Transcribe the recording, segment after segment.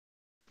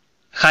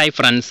Hi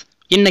friends,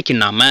 இன்னைக்கு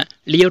நாம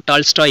Leo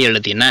Tolstoy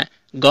எழுதின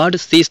God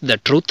sees the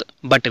truth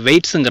but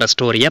waitsங்கிற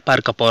ஸ்டோரியை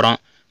பார்க்க போகிறோம்.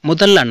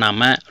 முதல்ல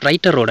நாம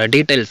ரைட்டரோட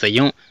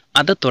டீட்டெயில்ஸையும்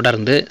அதை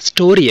தொடர்ந்து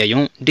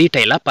ஸ்டோரியையும்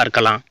டீட்டெயிலாக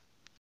பார்க்கலாம்.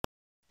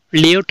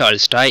 லியோ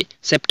டால்ஸ்டாய்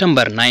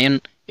செப்டம்பர் 9,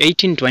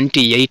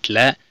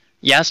 1828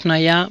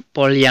 யாஸ்னாயா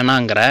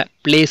போல்யானாங்கிற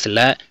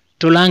பிளேஸில்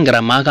டுலாங்கிற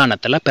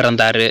மாகாணத்தில்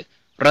பிறந்தார்.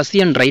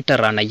 ரஷ்யன்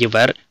ரைட்டரான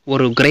இவர்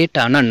ஒரு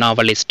கிரேட்டான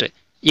நாவலிஸ்ட்.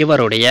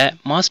 இவருடைய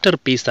மாஸ்டர்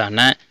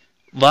பீஸான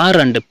வார்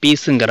அண்ட்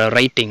பீஸுங்கிற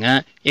ரைட்டிங்கை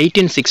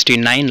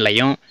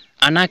 1869லையும்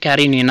அனா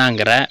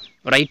கேரினினாங்கிற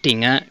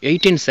ரைட்டிங்கை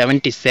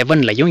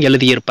 1877லையும்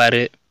எழுதியிருப்பார்.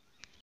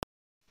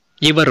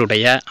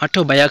 இவருடைய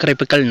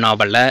ஆட்டோபயோகிராபிக்கல்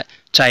நாவலை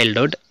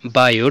சைல்டுஹுட்,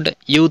 பாய்வுட்,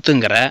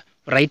 யூத்துங்கிற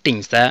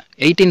ரைட்டிங்ஸை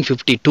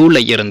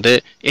 1852 இருந்து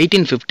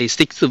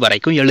 1856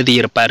 வரைக்கும்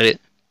எழுதியிருப்பார்.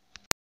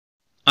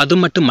 அது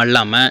மட்டும்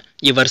அல்லாமல்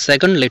இவர்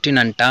செகண்ட்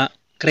லெப்டினண்ட்டாக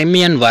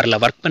கிரிமியன் வாரில்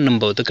ஒர்க்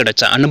பண்ணும்போது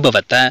கிடைச்ச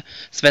அனுபவத்தை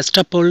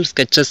ஸ்வெஸ்டபோல்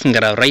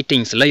ஸ்கெச்சஸ்ங்கிற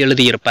ரைட்டிங்ஸில்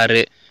எழுதியிருப்பார்.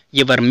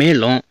 இவர்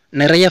மேலும்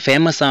நிறைய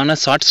ஃபேமஸான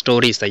short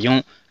ஸ்டோரிஸையும்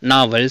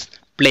novels,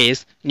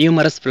 place,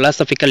 numerous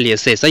philosophical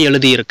எஸ்ஸேஸை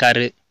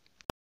எழுதியிருக்காரு.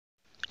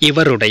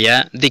 இவருடைய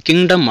தி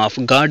kingdom of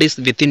God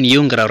is within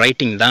யூங்கிற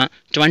writing தான்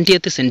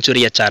 20th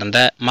செஞ்சுரியை சார்ந்த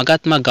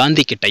மகாத்மா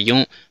காந்தி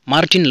கிட்டையும்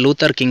மார்ட்டின்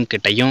லூத்தர் கிங்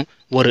கிட்டையும்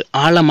ஒரு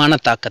ஆழமான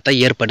தாக்கத்தை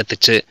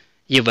ஏற்படுத்துச்சு.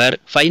 இவர்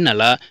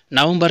ஃபைனலாக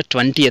நவம்பர்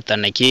 20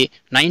 அன்னைக்கு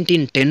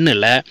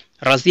 1910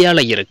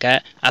 ரஷ்யாவில் இருக்க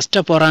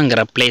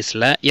அஸ்டபோராங்கிற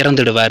பிளேஸில்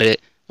இறந்துடுவார்.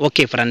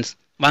 ஓகே ஃப்ரெண்ட்ஸ்,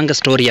 வாங்க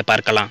ஸ்டோரியை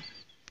பார்க்கலாம்.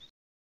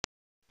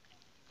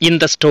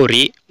 இந்த ஸ்டோரி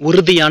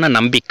உறுதியான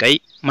நம்பிக்கை,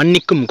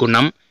 மன்னிக்கும்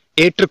குணம்,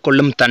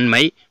 ஏற்றுக்கொள்ளும்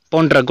தன்மை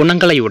போன்ற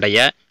குணங்களை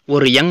உடைய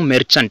ஒரு யங்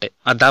மெர்ச்சன்ட்,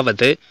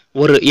 அதாவது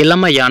ஒரு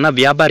இளமையான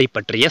வியாபாரி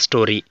பற்றிய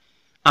ஸ்டோரி.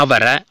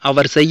 அவரை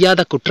அவர்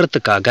செய்யாத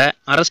குற்றத்துக்காக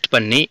அரெஸ்ட்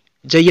பண்ணி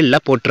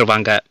ஜெயிலில்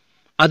போட்டுருவாங்க.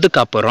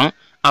 அதுக்கப்புறம்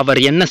அவர்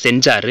என்ன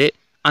செஞ்சாரு,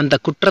 அந்த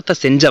குற்றத்தை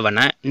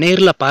செஞ்சவனை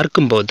நேரில்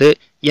பார்க்கும்போது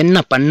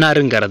என்ன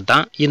பண்ணாருங்கிறது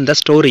தான் இந்த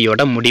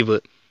ஸ்டோரியோட முடிவு.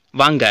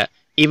 வாங்க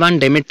இவான்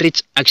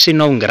டெமிட்ரிச்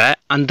அக்ஷினோவ்ங்கிற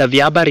அந்த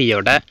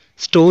வியாபாரியோட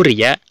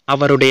ஸ்டோரியை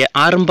அவருடைய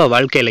ஆரம்ப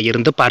வாழ்க்கையில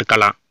இருந்து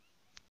பார்க்கலாம்.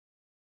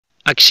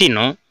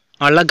 அக்ஷினோ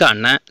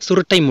அழகான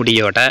சுருட்டை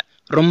முடியோட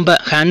ரொம்ப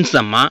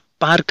ஹேண்ட்ஸமா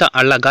பார்க்க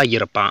அழகா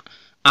இருப்பான்.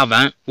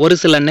 அவன் ஒரு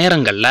சில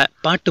நேரங்களில்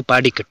பாட்டு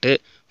பாடிக்கிட்டு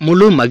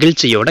முழு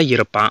மகிழ்ச்சியோட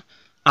இருப்பான்.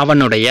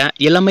 அவனுடைய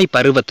இளமை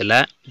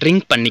பருவத்தில்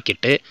ட்ரிங்க்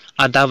பண்ணிக்கிட்டு,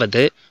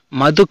 அதாவது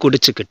மது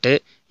குடிச்சுக்கிட்டு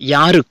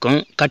யாருக்கும்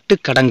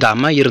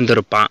கட்டுக்கடங்காமல்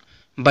இருந்திருப்பான்.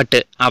 பட்டு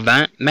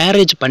அவன்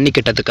மேரேஜ்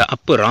பண்ணிக்கிட்டதுக்கு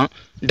அப்புறம்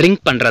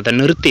ட்ரிங்க் பண்ணுறதை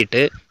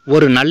நிறுத்திட்டு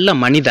ஒரு நல்ல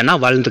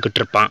மனிதனாக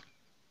வாழ்ந்துக்கிட்டு இருப்பான்.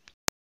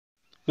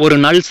 ஒரு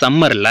நாள்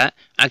சம்மரில்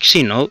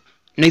அக்ஷினோவ்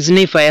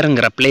நிஜ்னி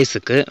ஃபயருங்கிற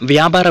பிளேஸுக்கு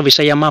வியாபார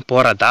விஷயமா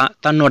போகிறதா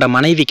தன்னோட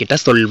மனைவி கிட்ட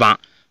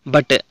சொல்வான்.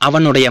 பட்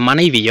அவனுடைய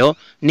மனைவியோ,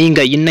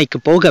 நீங்கள் இன்னைக்கு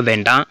போக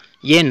வேண்டாம்,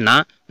 ஏன்னா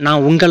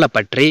நான் உங்களை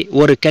பற்றி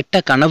ஒரு கெட்ட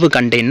கனவு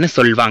கண்டேன்னு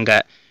சொல்வாங்க.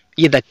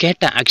 இதை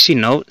கேட்ட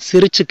அக்ஷினோவ்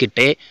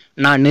சிரிச்சுக்கிட்டே,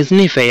 நான்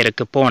நிஜ்னி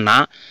ஃபயருக்கு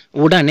போனால்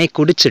உடனே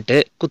குடிச்சிட்டு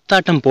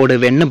குத்தாட்டம்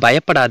போடுவேன்னு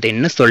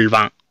பயப்படாதேன்னு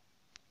சொல்வான்.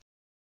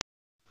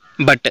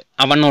 பட்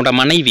அவனோட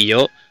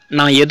மனைவியோ,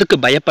 நான் எதுக்கு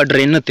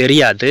பயப்படுறேன்னு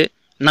தெரியாது,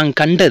 நான்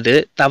கண்டது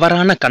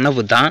தவறான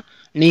கனவு தான்,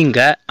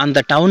 நீங்கள்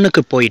அந்த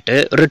டவுனுக்கு போயிட்டு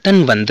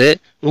ரிட்டர்ன் வந்து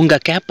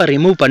உங்கள் கேப்பை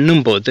ரிமூவ்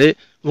பண்ணும்போது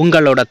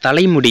உங்களோட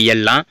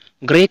தலைமுடியெல்லாம்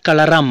கிரே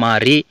கலராக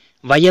மாறி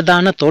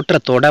வயதான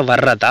தோற்றத்தோட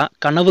வர்றதா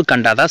கனவு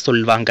கண்டதா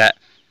சொல்வாங்க.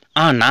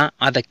 ஆனால்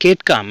அதை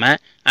கேட்காம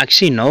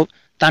அக்ஷினோவ்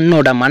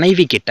தன்னோட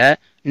மனைவி கிட்ட,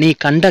 நீ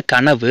கண்ட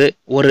கனவு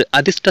ஒரு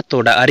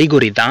அதிர்ஷ்டத்தோட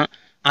அறிகுறி தான்,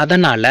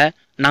 அதனால்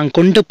நான்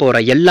கொண்டு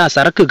போகிற எல்லா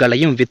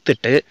சரக்குகளையும்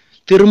விற்றுட்டு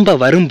திரும்ப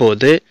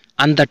வரும்போது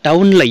அந்த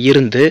டவுனில்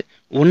இருந்து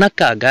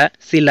உனக்காக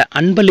சில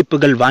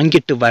அன்பளிப்புகள்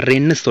வாங்கிட்டு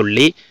வர்றேன்னு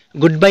சொல்லி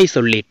குட்பை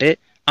சொல்லிட்டு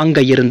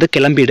அங்கே இருந்து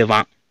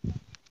கிளம்பிடுவான்.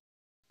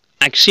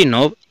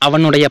 அக்ஷினோவ்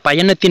அவனுடைய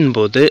பயணத்தின்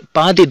போது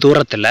பாதி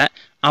தூரத்தில்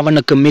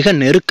அவனுக்கு மிக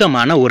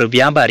நெருக்கமான ஒரு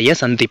வியாபாரியை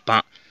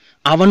சந்திப்பான்.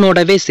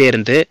 அவனோடவே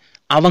சேர்ந்து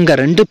அவங்க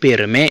 2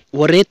 பேருமே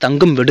ஒரே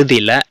தங்கும்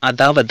விடுதியில்,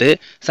 அதாவது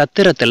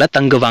சத்திரத்தில்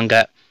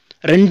தங்குவாங்க.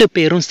 2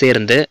 பேரும்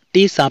சேர்ந்து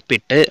டீ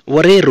சாப்பிட்டு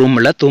ஒரே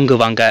ரூமில்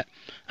தூங்குவாங்க.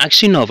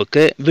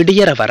 அக்ஷினோவுக்கு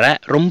விடியற வர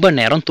ரொம்ப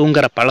நேரம்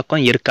தூங்குற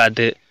பழக்கம்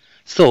இருக்காது.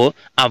 ஸோ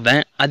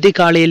அவன்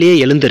அதிகாலையிலேயே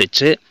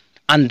எழுந்திருச்சு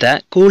அந்த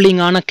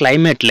கூலிங்கான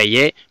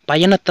கிளைமேட்லேயே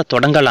பயணத்தை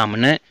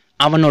தொடங்கலாம்னு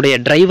அவனுடைய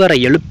டிரைவரை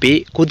எழுப்பி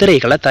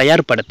குதிரைகளை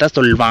தயார்படுத்த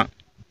சொல்வான்.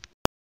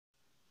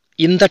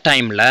 இந்த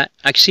டைமில்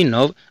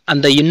அக்ஷினோவ்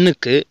அந்த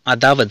இன்னுக்கு,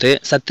 அதாவது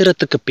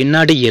சத்திரத்துக்கு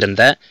பின்னாடி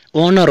இருந்த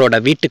ஓனரோட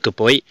வீட்டுக்கு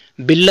போய்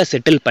பில்லை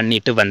செட்டில்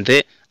பண்ணிட்டு வந்து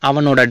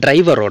அவனோட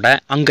டிரைவரோட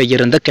அங்கே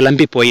இருந்து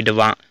கிளம்பி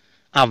போயிடுவான்.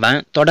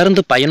 அவன்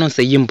தொடர்ந்து பயணம்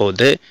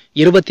செய்யும்போது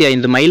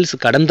 25 மைல்ஸ்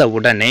கடந்த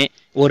உடனே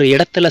ஒரு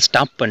இடத்துல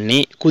ஸ்டாப்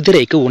பண்ணி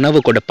குதிரைக்கு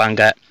உணவு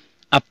கொடுப்பாங்க.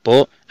 அப்போ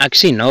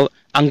அக்ஷினோவ்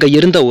அங்கே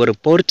இருந்த ஒரு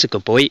போர்ச்சுக்கு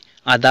போய்,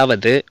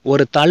 அதாவது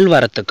ஒரு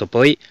தாழ்வாரத்துக்கு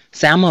போய்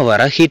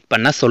சாமவரை ஹீட்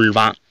பண்ண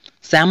சொல்வான்.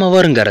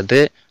 சாமவருங்கிறது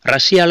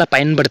ரஷ்யாவில்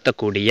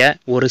பயன்படுத்தக்கூடிய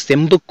ஒரு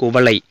செம்பு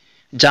குவளை,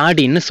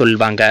 ஜாடின்னு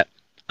சொல்வாங்க.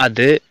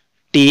 அது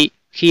டீ,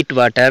 ஹீட்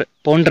வாட்டர்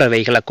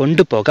போன்றவைகளை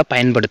கொண்டு போக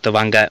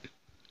பயன்படுத்துவாங்க.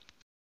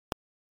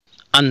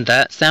 அந்த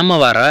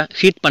சாமவாரை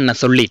ஹீட் பண்ண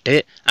சொல்லிட்டு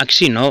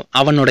அக்ஷினோவ்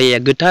அவனுடைய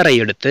கிட்டாரை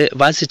எடுத்து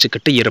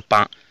வாசிச்சுக்கிட்டு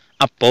இருப்பான்.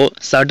 அப்போ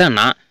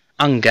சடனா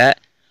அங்க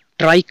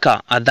ட்ரைக்கா,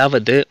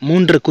 அதாவது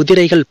 3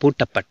 குதிரைகள்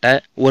பூட்டப்பட்ட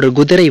ஒரு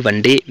குதிரை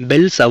வண்டி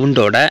பெல்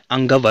சவுண்டோட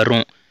அங்க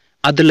வரும்.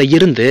 அதுல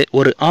இருந்து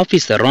ஒரு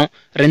ஆபீசரும்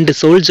 2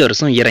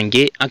 சோல்ஜர்ஸும்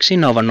இறங்கி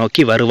அக்ஷினோவை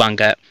நோக்கி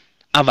வருவாங்க.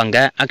 அவங்க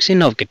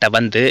அக்ஷினோவ் கிட்ட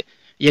வந்து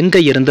எங்க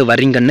இருந்து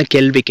வரீங்கன்னு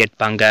கேள்வி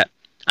கேட்பாங்க.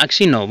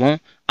 அக்ஷினோவும்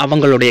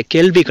அவங்களுடைய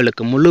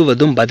கேள்விகளுக்கு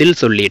முழுவதும் பதில்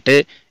சொல்லிட்டு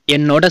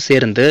என்னோட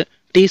சேர்ந்து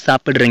டீ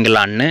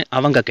சாப்பிடுறீங்களான்னு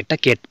அவங்க கிட்ட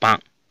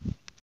கேட்பான்.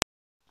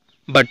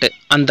 பட்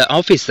அந்த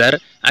ஆபீசர்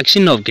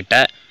அக்ஷினோவ் கிட்ட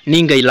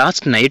நீங்க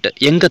லாஸ்ட் நைட்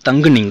எங்க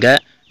தங்குனீங்க,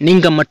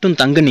 நீங்க மட்டும்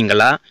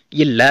தங்குனீங்களா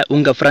இல்ல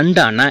உங்க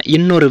ஃப்ரெண்டான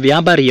இன்னொரு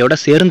வியாபாரியோட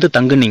சேர்ந்து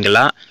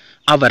தங்குனீங்களா,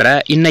 அவரை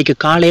இன்னைக்கு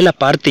காலையில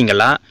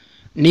பார்த்தீங்களா,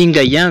 நீங்க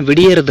ஏன்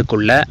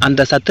விடியறதுக்குள்ள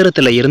அந்த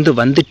சத்திரத்துல இருந்து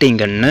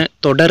வந்துட்டீங்கன்னு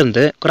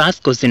தொடர்ந்து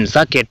கிராஸ்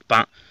கொஸ்டின்ஸா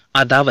கேட்பான்.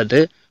 அதாவது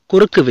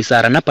குறுக்கு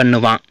விசாரணை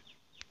பண்ணுவான்.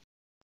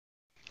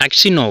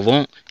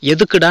 அக்ஷினோவும்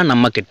எதுக்குடா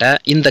நம்ம கிட்ட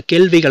இந்த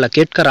கேள்விகளை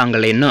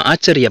கேட்கறாங்களேன்னு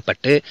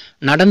ஆச்சரியப்பட்டு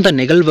நடந்த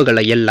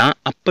நிகழ்வுகளை எல்லாம்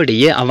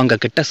அப்படியே அவங்க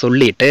கிட்ட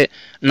சொல்லிட்டு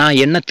நான்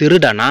என்ன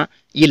திருடனா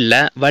இல்ல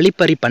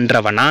வழிப்பறி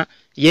பண்றவனா,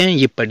 ஏன்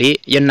இப்படி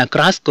என்ன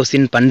கிராஸ்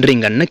கொஸ்டின்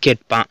பண்றீங்கன்னு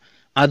கேட்பான்.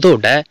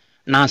 அதோட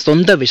நான்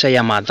சொந்த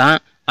விஷயமா தான்,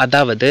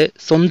 அதாவது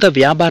சொந்த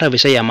வியாபார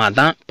விஷயமா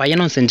தான்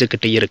பயணம்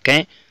செஞ்சுக்கிட்டு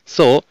இருக்கேன்.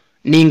 ஸோ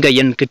நீங்க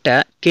என்கிட்ட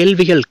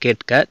கேள்விகள்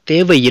கேட்க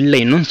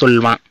தேவையில்லைன்னு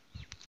சொல்வான்.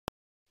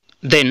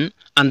 தென்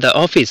அந்த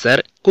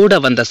ஆபீசர் கூட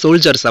வந்த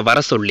சோல்ஜர்ஸை வர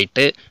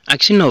சொல்லிட்டு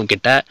அக்ஷினோவ்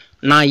கிட்ட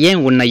நான் ஏன்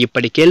உன்னை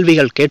இப்படி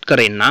கேள்விகள்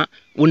கேட்கிறேன்னா,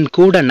 உன்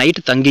கூட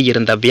நைட் தங்கி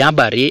இருந்த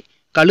வியாபாரி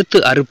கழுத்து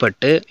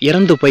அறுபட்டு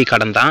இறந்து போய்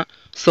கடந்தான்.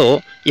 ஸோ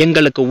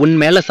எங்களுக்கு உன்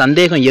மேல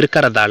சந்தேகம்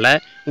இருக்கிறதால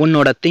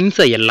உன்னோட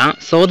திங்ஸை எல்லாம்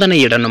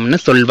சோதனையிடணும்னு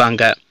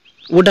சொல்வாங்க.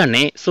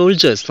 உடனே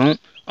சோல்ஜர்ஸும்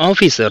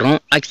ஆபீசரும்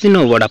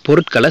அக்ஷினோவோட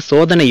பொருட்களை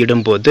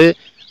சோதனையிடும்போது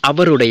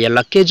அவருடைய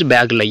லக்கேஜ்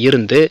பேக்ல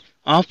இருந்து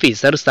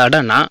ஆபீசர்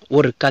சடனா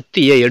ஒரு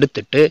கத்தியை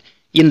எடுத்துட்டு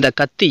இந்த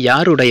கத்தி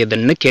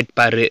யாருடையதுன்னு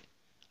கேட்பாரு.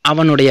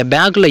 அவனுடைய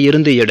பேக்ல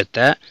இருந்து எடுத்த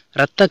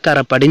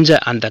இரத்தக்கரை படிஞ்ச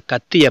அந்த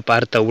கத்தியை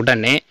பார்த்த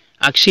உடனே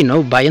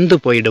அக்ஷினோவ் பயந்து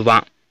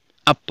போயிடுவான்.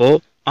 அப்போ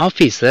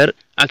ஆபீசர்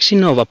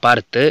அக்ஷினோவை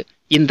பார்த்து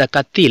இந்த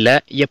கத்தியில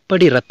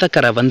எப்படி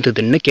இரத்தக்கரை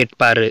வந்ததுன்னு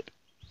கேட்பாரு.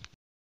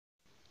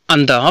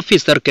 அந்த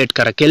ஆபீசர்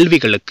கேட்கிற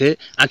கேள்விகளுக்கு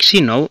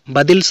அக்ஷினோவ்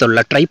பதில்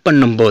சொல்ல ட்ரை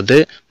பண்ணும்போது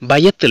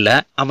பயத்துல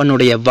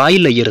அவனுடைய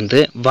வாயில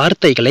இருந்து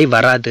வார்த்தைகளை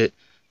வராது.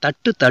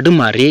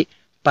 தடுமாறி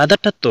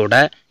பதட்டத்தோட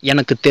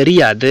எனக்கு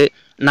தெரியாது,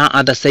 நான்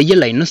அதை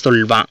செய்யலைன்னு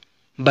சொல்வான்.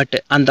 பட்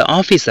அந்த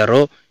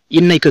ஆபீசரோ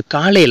இன்னைக்கு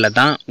காலையில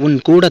தான் உன்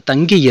கூட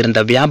தங்கி இருந்த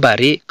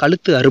வியாபாரி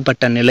கழுத்து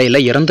அறுபட்ட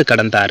நிலையில இறந்து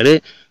கிடந்தாரு,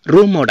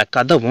 ரூமோட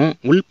கதவும்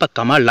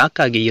உள்பக்கமா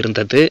லாக் ஆகி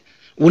இருந்தது,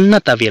 உன்னை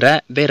தவிர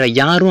வேற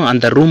யாரும்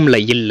அந்த ரூம்ல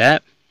இல்ல,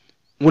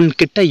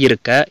 உன்கிட்ட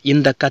இருக்க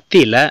இந்த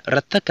கத்தியில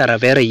இரத்தக்கரை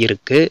வேற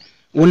இருக்கு,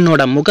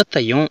 உன்னோட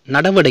முகத்தையும்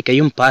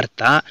நடவடிக்கையும்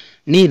பார்த்தா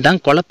நீ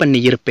தான் கொலை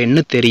பண்ணி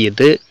இருப்பேன்னு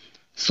தெரியுது,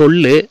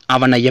 சொல்லு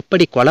அவனை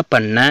எப்படி கொலை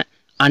பண்ண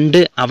அண்டு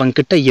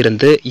அவன்கிட்ட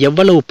இருந்து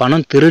எவ்வளவு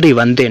பணம் திருடி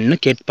வந்தேன்னு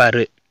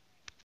கேட்பாரு.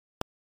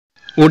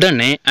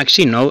 உடனே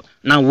அக்ஷினோவ்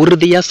நான்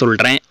உறுதியா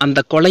சொல்றேன், அந்த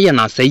கொலையை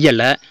நான்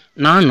செய்யல,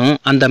 நானும்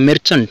அந்த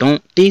மெர்ச்சன்ட்டும்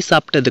டீ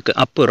சாப்பிட்டதுக்கு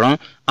அப்புறம்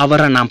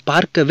அவரை நான்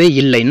பார்க்கவே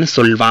இல்லைன்னு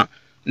சொல்வான்.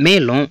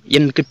 மேலும்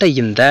என்கிட்ட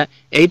இந்த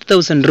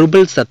 8000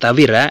 ரூபிள்ஸை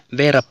தவிர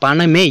வேற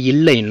பணமே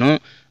இல்லைன்னும்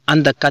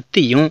அந்த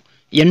கத்தியும்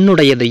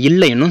என்னுடையது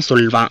இல்லைன்னு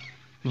சொல்வான்.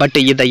 பட்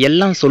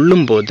இதையெல்லாம்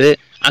சொல்லும்போது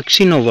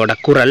அக்ஷினோவோட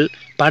குரல்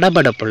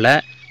படபடப்புல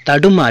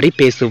தடுமாறி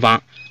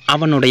பேசுவான்.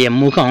 அவனுடைய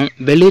முகம்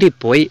வெளிரி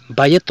போய்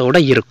பயத்தோட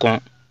இருக்கும்.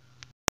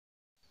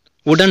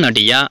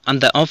 உடனடியா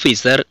அந்த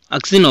ஆபீசர்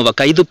அக்ஷினோவை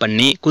கைது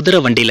பண்ணி குதிரை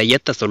வண்டியில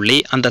ஏத்த சொல்லி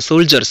அந்த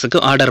சோல்ஜர்ஸுக்கு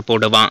ஆர்டர்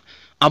போடுவான்.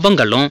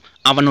 அவங்களும்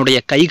அவனுடைய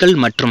கைகள்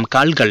மற்றும்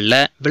கால்கள்ல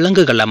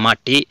விலங்குகளை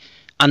மாட்டி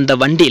அந்த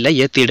வண்டியில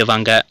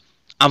ஏத்திடுவாங்க.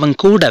 அவன்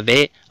கூடவே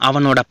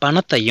அவனோட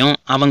பணத்தையும்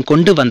அவன்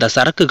கொண்டு வந்த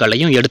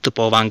சரக்குகளையும் எடுத்து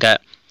போவாங்க.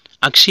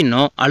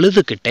 அக்ஷினோ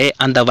அழுதுகிட்டே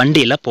அந்த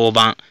வண்டியில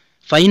போவான்.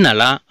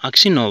 ஃபைனலா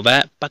அக்ஷினோவை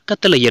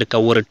பக்கத்துல இருக்க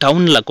ஒரு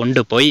டவுன்ல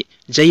கொண்டு போய்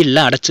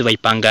ஜெயில்ல அடைச்சு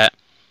வைப்பாங்க.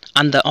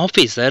 அந்த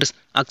ஆபீசர்ஸ்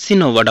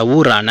அக்ஷினோவோட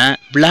ஊரான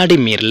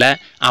விளாடிமீர்ல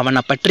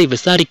அவனை பற்றி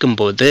விசாரிக்கும்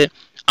போது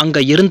அங்க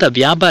இருந்த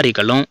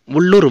வியாபாரிகளும்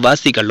உள்ளூர்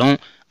வாசிகளும்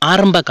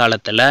ஆரம்ப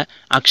காலத்துல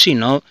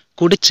அக்ஷினோ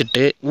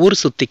குடிச்சிட்டு ஊர்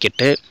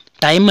சுத்திக்கிட்டு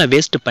டைமை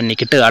வேஸ்ட்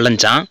பண்ணிக்கிட்டு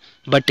அலைஞ்சான்,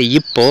 பட்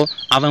இப்போ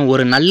அவன்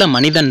ஒரு நல்ல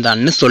மனிதன்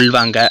தான்னு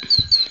சொல்வாங்க.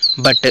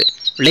 பட்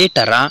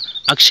லேட்டரா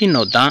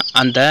அக்ஷினோ தான்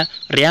அந்த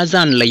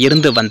ரியாசான்ல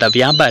இருந்து வந்த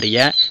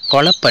வியாபாரிய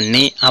கொலை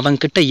பண்ணி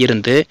அவன்கிட்ட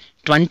இருந்து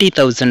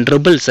 20,000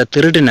 ரூபிள்ஸை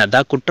திருடினதா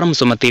குற்றம்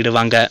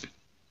சுமத்திடுவாங்க.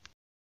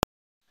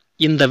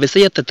 இந்த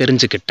விஷயத்தை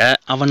தெரிஞ்சுக்கிட்ட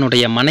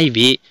அவனுடைய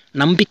மனைவி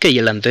நம்பிக்கை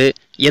இழந்து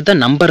எதை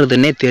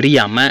நம்புறதுன்னே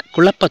தெரியாம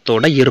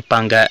குழப்பத்தோட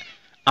இருப்பாங்க.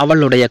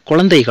 அவளுடைய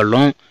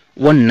குழந்தைகளும்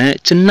ஒன்று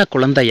சின்ன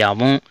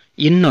குழந்தையாவும்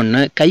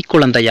இன்னொன்று கை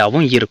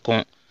குழந்தையாவும்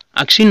இருக்கும்.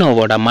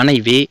 அக்ஷினோவோட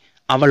மனைவி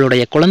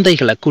அவளுடைய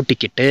குழந்தைகளை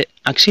கூட்டிக்கிட்டு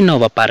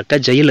அக்ஷினோவை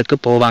பார்க்க ஜெயிலுக்கு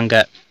போவாங்க.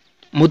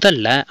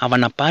 முதல்ல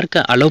அவனை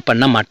பார்க்க அலோவ்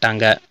பண்ண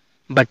மாட்டாங்க.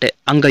 பட்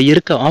அங்க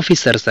இருக்க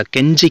ஆபீசர்ஸை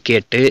கெஞ்சி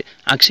கேட்டு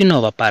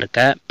அக்ஷினோவை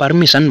பார்க்க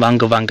பர்மிஷன்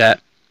வாங்குவாங்க.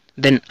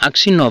 தென்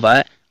அக்ஷினோவை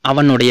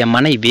அவனுடைய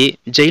மனைவி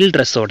ஜெயில்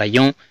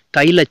ட்ரெஸ்ஸோடையும்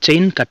கையில்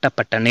செயின்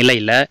கட்டப்பட்ட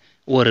நிலையில்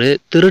ஒரு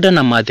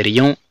திருடனை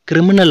மாதிரியும்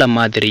கிரிமினலை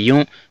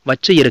மாதிரியும்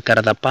வச்சு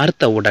இருக்கிறத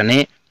பார்த்த உடனே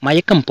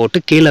மயக்கம் போட்டு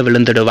கீழே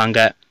விழுந்துடுவாங்க.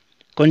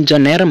 கொஞ்ச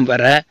நேரம்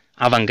வர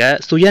அவங்க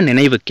சுய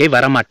நினைவுக்கே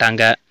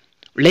வரமாட்டாங்க.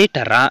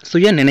 லேட்டரா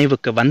சுய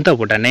நினைவுக்கு வந்த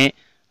உடனே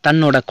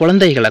தன்னோட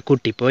குழந்தைகளை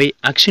கூட்டி போய்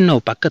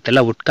அக்ஷினோவ்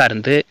பக்கத்தில்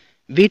உட்கார்ந்து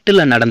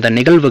வீட்டில் நடந்த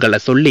நிகழ்வுகளை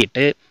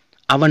சொல்லிட்டு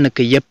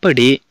அவனுக்கு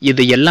எப்படி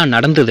இது எல்லாம்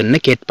நடந்ததுன்னு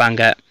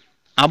கேட்பாங்க.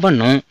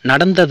 அவனும்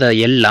நடந்ததை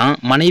எல்லாம்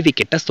மனைவி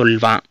கிட்ட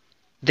சொல்வான்.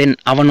 தென்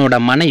அவனோட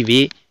மனைவி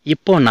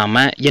இப்போ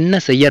நாம என்ன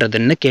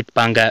செய்யறதுன்னு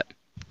கேட்பாங்க.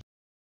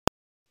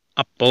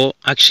 அப்போ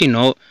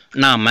அக்ஷினோவ்,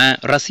 நாம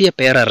ரஷ்ய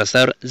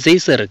பேரரசர்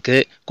சீசருக்கு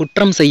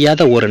குற்றம்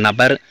செய்யாத ஒரு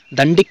நபர்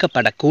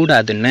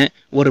தண்டிக்கப்படக்கூடாதுன்னு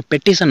ஒரு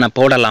பெட்டிஷனை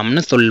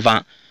போடலாம்னு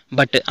சொல்வான்.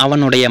 பட்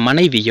அவனுடைய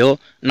மனைவியோ,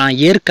 நான்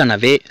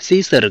ஏற்கனவே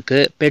சீசருக்கு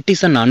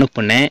பெட்டிஷன்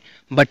அனுப்புனேன்,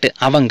 பட்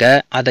அவங்க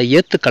அதை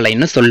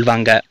ஏத்துக்கலைன்னு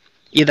சொல்வாங்க.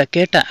 இதை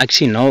கேட்ட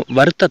அக்ஷினோவ்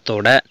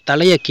வருத்தத்தோட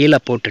தலையை கீழே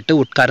போட்டுட்டு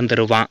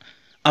உட்கார்ந்துருவான்.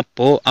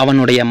 அப்போ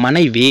அவனுடைய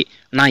மனைவி,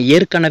 நான்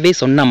ஏற்கனவே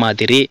சொன்ன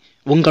மாதிரி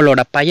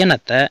உங்களோட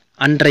பயணத்தை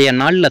அன்றைய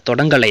நாளில்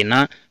தொடங்கலைன்னா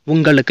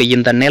உங்களுக்கு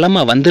இந்த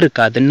நிலைமை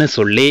வந்திருக்காதுன்னு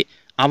சொல்லி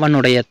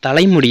அவனுடைய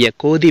தலைமுடியை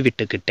கோதி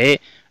விட்டுக்கிட்டே,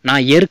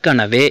 நான்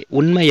ஏற்கனவே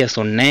உண்மையை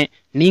சொன்னேன்,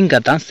 நீங்க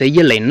தான்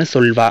செய்யலைன்னு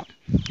சொல்வா.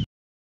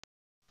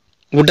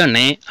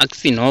 உடனே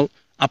அக்ஷினோவ்,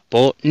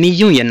 அப்போ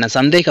நீயும் என்ன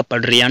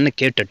சந்தேகப்படுறியான்னு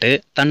கேட்டுட்டு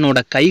தன்னோட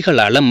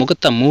கைகளால்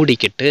முகத்தை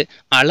மூடிக்கிட்டு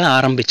அழ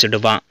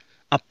ஆரம்பிச்சிடுவான்.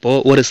 அப்போ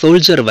ஒரு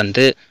சோல்ஜர்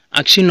வந்து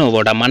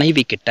அக்ஷினோவோட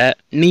மனைவி கிட்ட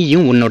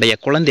நீயும் உன்னுடைய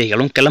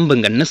குழந்தைகளும்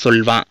கிளம்புங்கன்னு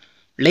சொல்வான்.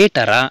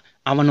 லேட்டரா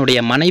அவனுடைய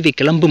மனைவி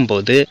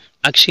கிளம்பும்போது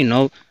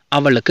அக்ஷினோவ்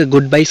அவளுக்கு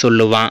குட் பை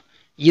சொல்லுவான்.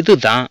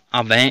 இதுதான்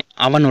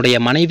அவனுடைய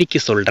மனைவிக்கு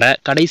சொல்ற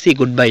கடைசி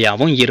குட்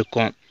பையாவும்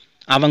இருக்கும்.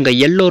 அவங்க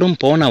எல்லோரும்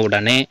போன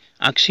உடனே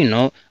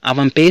அக்ஷினோவ்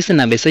அவன்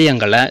பேசின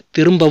விஷயங்களை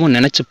திரும்பவும்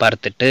நினைச்சு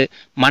பார்த்துட்டு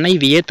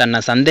மனைவியே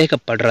தன்னை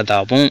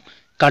சந்தேகப்படுறதாவும்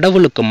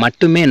கடவுளுக்கு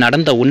மட்டுமே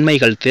நடந்த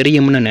உண்மைகள்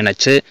தெரியும்னு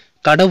நினைச்சு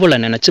கடவுளை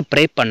நினைச்சு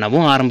ப்ரே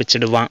பண்ணவும்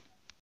ஆரம்பிச்சிடுவான்.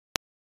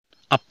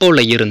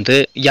 அப்போல இருந்து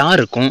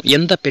யாருக்கும்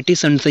எந்த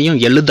பெட்டிஷன்ஸையும்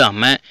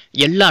எழுதாம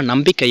எல்லா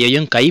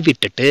நம்பிக்கையையும்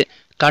கைவிட்டுட்டு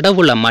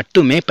கடவுளை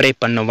மட்டுமே ப்ரே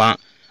பண்ணுவான்.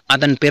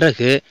 அதன்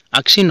பிறகு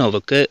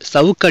அக்ஷினோவுக்கு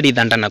சவுக்கடி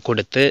தண்டனை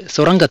கொடுத்து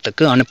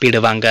சுரங்கத்துக்கு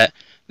அனுப்பிடுவாங்க.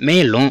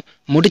 மேலும்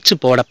முடிச்சு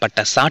போடப்பட்ட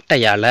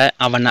சாட்டையால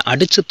அவனை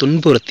அடிச்சு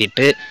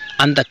துன்புறுத்திட்டு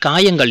அந்த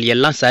காயங்கள்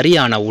எல்லாம்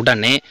சரியான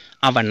உடனே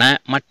அவனை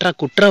மற்ற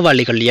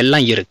குற்றவாளிகள்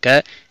எல்லாம் இருக்க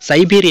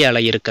சைபீரியால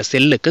இருக்க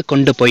செல்லுக்கு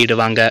கொண்டு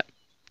போயிடுவாங்க.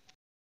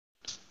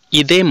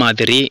 இதே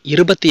மாதிரி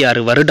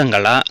 26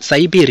 வருடங்களா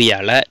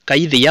சைபீரியால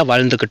கைதியா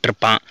வாழ்ந்துகிட்டு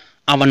இருப்பான்.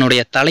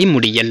 அவனுடைய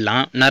தலைமுடி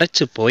எல்லாம்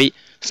நரைச்சு போய்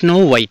ஸ்னோ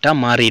ஒயிட்டா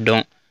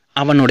மாறிடும்.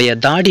 அவனுடைய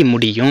தாடி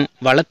முடியும்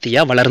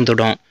வளர்த்தியா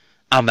வளர்ந்துடும்.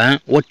 அவன்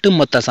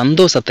ஒட்டுமொத்த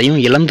சந்தோஷத்தையும்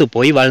இழந்து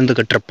போய்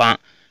வாழ்ந்துகிட்டு இருப்பான்.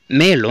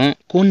 மேலும்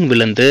கூன்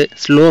விழுந்து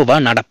ஸ்லோவா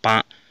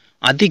நடப்பான்.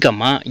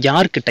 அதிகமா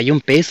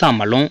யார்கிட்டையும்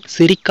பேசாமலும்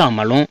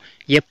சிரிக்காமலும்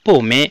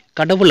எப்பவுமே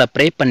கடவுளை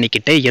ப்ரே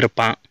பண்ணிக்கிட்டே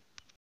இருப்பான்.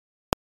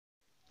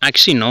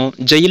 அக்ஷினோவ்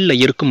ஜெயிலில்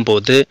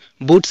இருக்கும்போது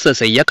பூட்ஸை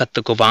செய்ய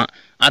கற்றுக்குவான்.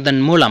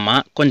 அதன்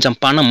மூலமாக கொஞ்சம்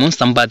பணமும்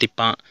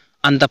சம்பாதிப்பான்.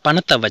 அந்த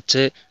பணத்தை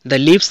வச்சு த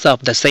லீவ்ஸ்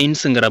ஆஃப் த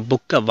சயின்ஸுங்கிற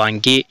புக்கை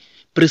வாங்கி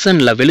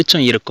பிரிசனில்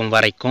வெளிச்சம் இருக்கும்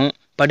வரைக்கும்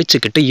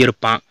படிச்சுக்கிட்டு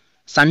இருப்பான்.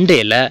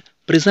 சண்டேல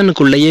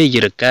பிரிசனுக்குள்ளேயே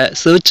இருக்க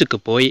சர்ச்சுக்கு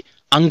போய்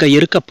அங்கே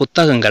இருக்க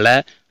புத்தகங்களை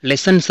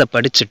லெசன்ஸை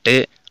படிச்சுட்டு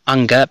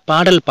அங்கே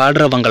பாடல்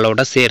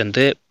பாடுறவங்களோட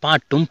சேர்ந்து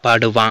பாட்டும்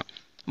பாடுவான்.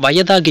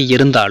 வயதாகி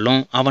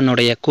இருந்தாலும்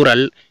அவனுடைய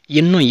குரல்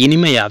இன்னும்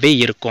இனிமையாகவே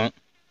இருக்கும்.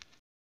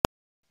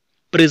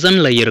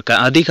 பிரிசன்ல இருக்க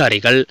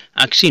அதிகாரிகள்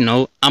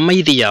அக்ஷினோவ்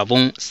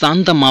அமைதியாகவும்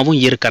சாந்தமாகவும்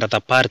இருக்கிறத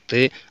பார்த்து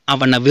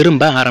அவனை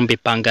விரும்ப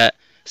ஆரம்பிப்பாங்க.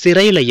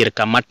 சிறையில்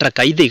இருக்க மற்ற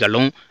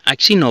கைதிகளும்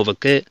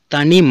அக்ஷினோவுக்கு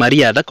தனி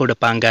மரியாதை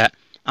கொடுப்பாங்க.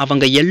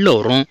 அவங்க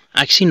எல்லோரும்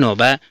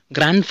அக்ஷினோவை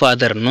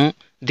கிராண்ட்ஃபாதர்னும்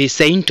தி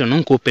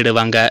செயின்ட்னும்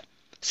கூப்பிடுவாங்க.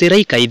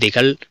 சிறை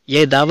கைதிகள்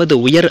ஏதாவது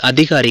உயர்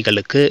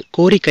அதிகாரிகளுக்கு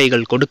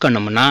கோரிக்கைகள்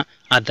கொடுக்கணும்னா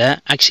அதை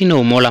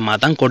அக்ஷினோவ் மூலமாக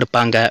தான்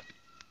கொடுப்பாங்க.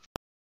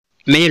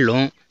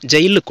 மேலும்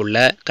ஜெயிலுக்குள்ள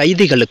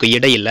கைதிகளுக்கு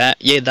இடையில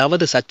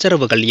ஏதாவது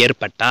சச்சரவுகள்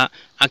ஏற்பட்டா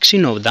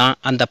அக்ஷினோவ் தான்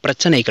அந்த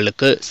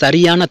பிரச்சனைகளுக்கு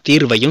சரியான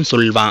தீர்வையும்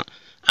சொல்வான்.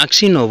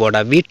 அக்ஷினோவோட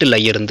வீட்டில்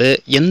இருந்து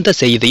எந்த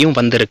செய்தியும்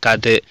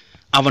வந்திருக்காது.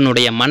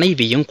 அவனுடைய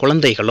மனைவியும்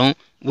குழந்தைகளும்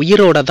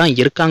உயிரோட தான்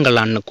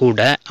இருக்காங்களான்னு கூட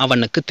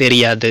அவனுக்கு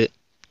தெரியாது.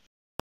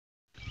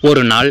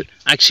 ஒரு நாள்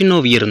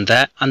அக்ஷினோவ் இருந்த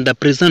அந்த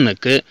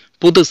பிரிசனுக்கு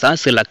புதுசா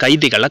சில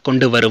கைதிகளை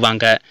கொண்டு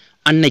வருவாங்க.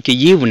 அன்னைக்கு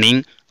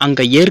ஈவினிங்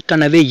அங்க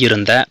ஏற்கனவே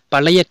இருந்த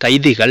பழைய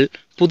கைதிகள்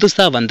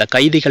புதுசா வந்த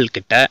கைதிகள்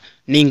கிட்ட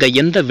நீங்க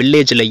எந்த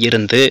வில்லேஜில்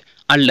இருந்து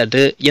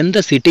அல்லது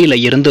எந்த சிட்டியில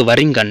இருந்து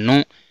வரீங்கன்னு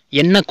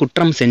என்ன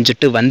குற்றம்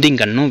செஞ்சுட்டு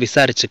வந்தீங்கன்னு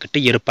விசாரிச்சுக்கிட்டு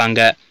இருப்பாங்க.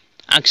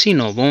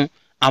 அக்ஷினோவும்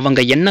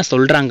அவங்க என்ன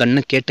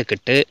சொல்றாங்கன்னு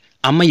கேட்டுக்கிட்டு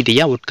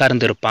அமைதியா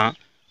உட்கார்ந்துருப்பான்.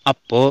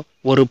 அப்போ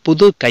ஒரு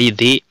புது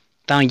கைதி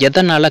தான்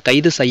எதனால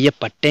கைது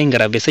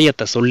செய்யப்பட்டேங்கிற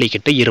விஷயத்த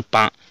சொல்லிக்கிட்டு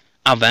இருப்பான்.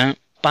 அவன்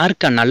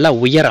பார்க்க நல்லா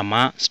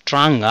உயரமா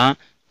ஸ்ட்ராங்கா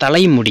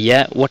தலைமுடிய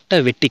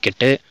ஒட்ட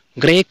வெட்டிக்கிட்டு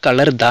கிரே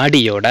கலர்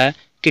தாடியோட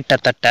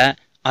கிட்டத்தட்ட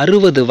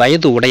 60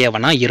 வயது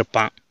உடையவனா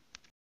இருப்பான்.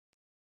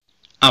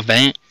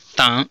 அவன்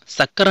தான்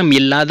சக்கரம்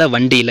இல்லாத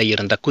வண்டியில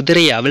இருந்த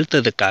குதிரையை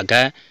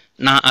அவிழ்த்ததுக்காக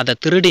நான் அதை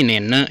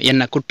திருடினேன்னு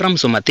என்னை குற்றம்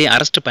சுமத்தி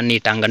அரெஸ்ட்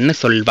பண்ணிட்டாங்கன்னு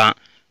சொல்வான்.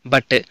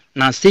 பட்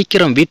நான்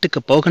சீக்கிரம் வீட்டுக்கு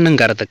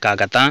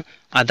போகணுங்கிறதுக்காக தான்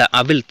அதை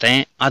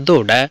அவிழ்த்தேன்.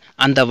 அதோட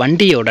அந்த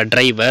வண்டியோட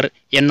டிரைவர்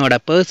என்னோட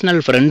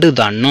பர்சனல் ஃப்ரெண்டு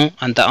தான்னும்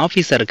அந்த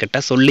ஆஃபீஸர்கிட்ட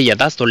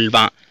சொல்லியதா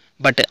சொல்வான்.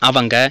 பட்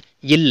அவங்க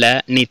இல்லை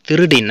நீ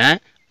திருடின,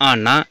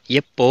 ஆனால்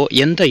எப்போ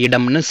எந்த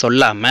இடம்னு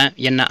சொல்லாம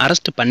என்னை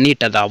அரெஸ்ட்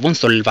பண்ணிட்டதாவும்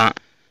சொல்வான்.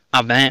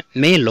 அவன்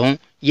மேலும்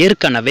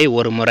ஏற்கனவே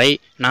ஒரு முறை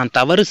நான்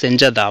தவறு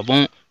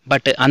செஞ்சதாவும்,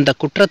 பட் அந்த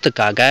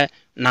குற்றத்துக்காக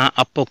நான்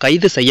அப்போ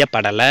கைது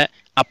செய்யப்படலை,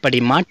 அப்படி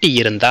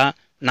மாட்டியிருந்தா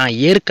நான்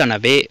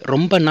ஏற்கனவே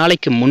ரொம்ப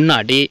நாளைக்கு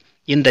முன்னாடி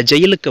இந்த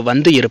ஜெயிலுக்கு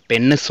வந்து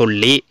இருப்பேன்னு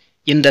சொல்லி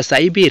இந்த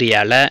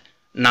சைபீரியால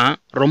நான்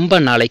ரொம்ப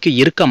நாளைக்கு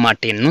இருக்க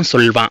மாட்டேன்னு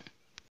சொல்வான்.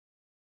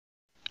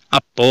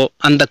 அப்போ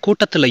அந்த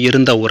கூட்டத்தில்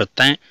இருந்த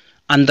ஒருத்தன்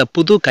அந்த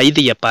புது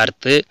கைதியை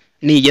பார்த்து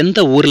நீ எந்த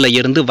ஊர்ல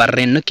இருந்து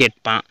வர்றேன்னு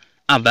கேட்பான்.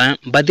 அவன்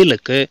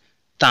பதிலுக்கு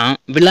தான்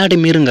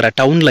விளாடிமிருங்கிற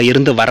டவுன்ல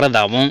இருந்து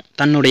வர்றதாவும்,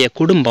 தன்னுடைய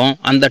குடும்பம்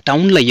அந்த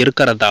டவுன்ல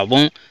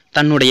இருக்கிறதாவும்,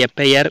 தன்னுடைய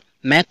பெயர்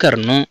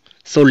மேக்கர்னும்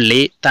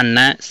சொல்லி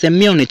தன்னை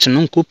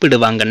செமியோனிச்னும்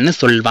கூப்பிடுவாங்கன்னு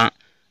சொல்வான்.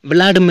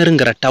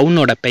 விளாடிமிருங்கிற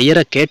டவுனோட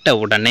பெயரை கேட்ட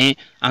உடனே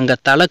அங்க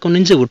தலை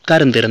குனிஞ்சு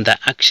உட்கார்ந்திருந்த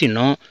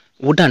அக்ஷினோ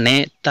உடனே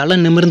தலை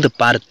நிமிர்ந்து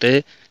பார்த்து,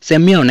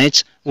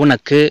 செமியோனிச்,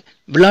 உனக்கு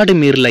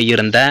விளாடிமிர்ல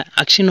இருந்த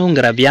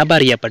அக்ஷினோங்கிற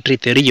வியாபாரியை பற்றி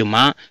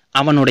தெரியுமா?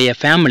 அவனுடைய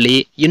ஃபேமிலி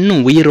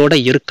இன்னும் உயிரோட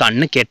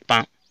இருக்கான்னு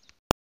கேட்பான்.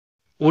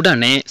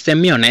 உடனே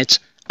செமியோனிச்,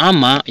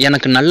 ஆமா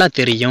எனக்கு நல்லா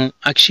தெரியும்,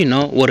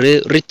 அக்ஷினோ ஒரு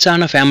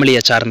ரிச்சான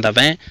ஃபேமிலியை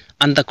சார்ந்தவன்,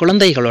 அந்த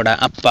குழந்தைகளோட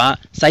அப்பா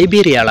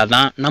சைபீரியால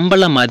தான்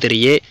நம்மள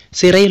மாதிரியே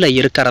சிறையில்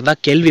இருக்கிறதா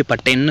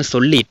கேள்விப்பட்டேன்னு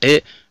சொல்லிட்டு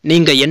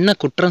நீங்க என்ன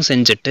குற்றம்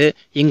செஞ்சுட்டு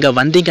இங்க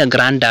வந்தீங்க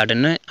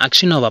கிராண்டாடுன்னு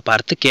அக்ஷினோவை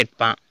பார்த்து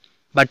கேட்பான்.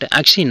 பட்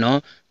அக்ஷினோ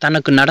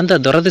தனக்கு நடந்த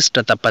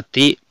துரதிர்ஷ்டத்தை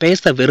பற்றி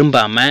பேச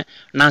விரும்பாம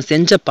நான்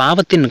செஞ்ச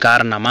பாவத்தின்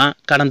காரணமா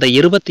கடந்த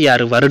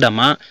 26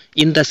 வருடமா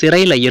இந்த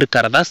சிறையில்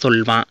இருக்கிறதா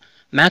சொல்வான்.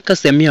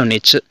 மேக்கர்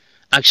செமியோனிச்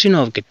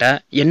அக்ஷினோவ்கிட்ட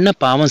என்ன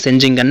பாவம்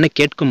செஞ்சீங்கன்னு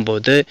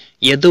கேட்கும்போது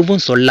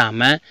எதுவும்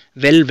சொல்லாம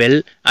well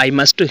I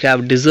must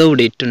have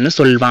deserved இட்னு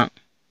சொல்வான்.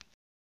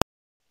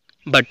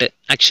 பட்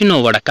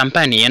அக்ஷினோவோட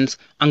கம்பேனியன்ஸ்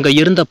அங்க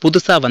இருந்த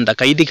புதுசா வந்த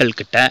கைதிகள்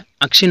கிட்ட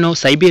அக்ஷினோ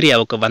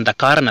சைபீரியாவுக்கு வந்த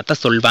காரணத்தை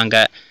சொல்வாங்க.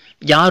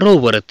 யாரோ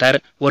ஒருத்தர்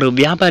ஒரு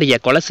வியாபாரியை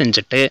கொலை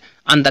செஞ்சுட்டு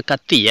அந்த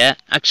கத்திய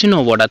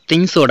அக்ஷினோவோட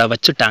திங்ஸோட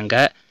வச்சுட்டாங்க.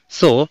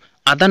 ஸோ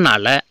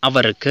அதனால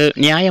அவருக்கு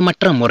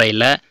நியாயமற்ற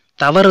முறையில்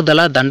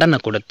தவறுதலா தண்டனை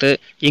கொடுத்து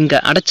இங்க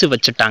அடைச்சு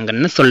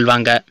வச்சுட்டாங்கன்னு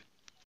சொல்வாங்க.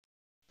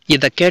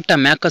 இதை கேட்ட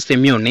மேக்கர்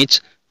செமியோனிச்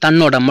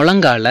தன்னோட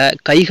முழங்கால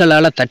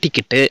கைகளால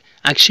தட்டிக்கிட்டு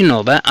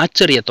அக்ஷினோவை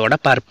ஆச்சரியத்தோட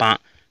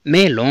பார்ப்பான்.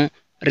 மேலும்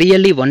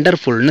ரியலி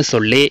ஒண்டர்ஃபுல்னு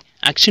சொல்லி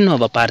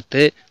அக்ஷினோவை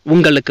பார்த்து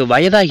உங்களுக்கு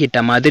வயதாகிட்ட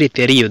மாதிரி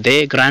தெரியுதே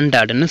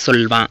கிராண்டாடுன்னு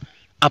சொல்வான்.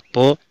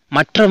 அப்போ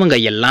மற்றவங்க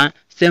எல்லாம்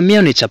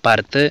செமியோனிச்சை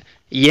பார்த்து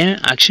ஏன்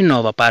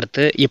அக்ஷினோவை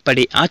பார்த்து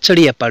இப்படி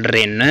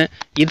ஆச்சரியப்படுறேன்னு,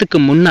 இதுக்கு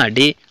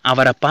முன்னாடி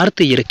அவரை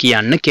பார்த்து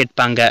இருக்கியான்னு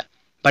கேட்பாங்க.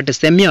 பட்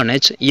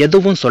செமியோனிச்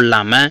எதுவும்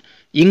சொல்லாம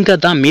இங்க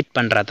தான் மீட்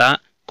பண்றதா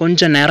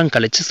கொஞ்ச நேரம்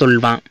கழிச்சு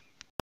சொல்வான்.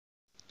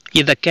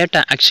 இதை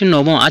கேட்ட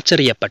அக்ஷினோவும்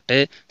ஆச்சரியப்பட்டு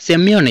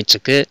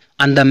செமியோனிச்சுக்கு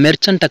அந்த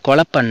மெர்ச்சண்ட்டை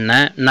கொலை பண்ண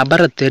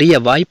நபரை தெரிய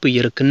வாய்ப்பு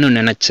இருக்குன்னு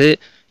நினைச்சு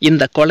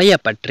இந்த கொலையை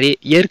பற்றி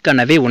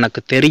ஏற்கனவே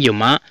உனக்கு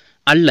தெரியுமா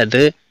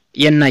அல்லது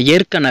என்ன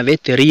ஏற்கனவே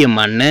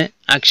தெரியுமான்னு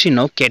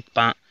அக்ஷினோ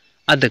கேட்பான்.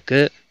 அதுக்கு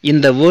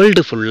இந்த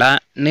வேர்ல்டு ஃபுல்லா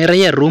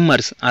நிறைய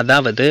ரூமர்ஸ்,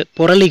 அதாவது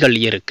புரளிகள்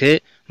இருக்கு,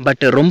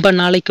 பட் ரொம்ப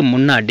நாளைக்கு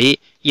முன்னாடி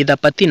இதை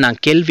பத்தி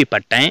நான்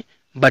கேள்விப்பட்டேன்,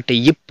 பட்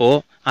இப்போ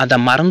அதை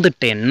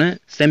மறந்துட்டேன்னு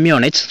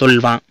செமியோனிச்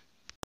சொல்வான்.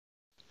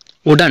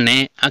 உடனே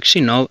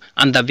அக்ஷினோவ்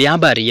அந்த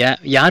வியாபாரிய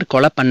யார்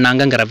கொலை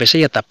பண்ணாங்கங்கிற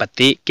விஷயத்தை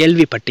பத்தி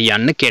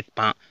கேள்விப்பட்டியான்னு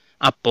கேட்பான்.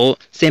 அப்போ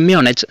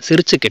செமியோனிச்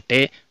சிரிச்சுக்கிட்டே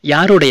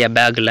யாருடைய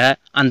பேக்ல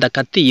அந்த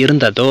கத்தி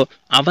இருந்ததோ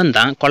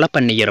அவன்தான் கொலை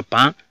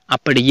பண்ணியிருப்பான்,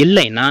 அப்படி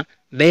இல்லைன்னா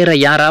வேற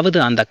யாராவது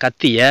அந்த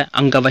கத்திய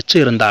அங்க வச்சு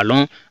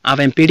இருந்தாலும்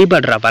அவன்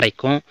பிடிபடுற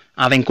வரைக்கும்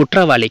அவன்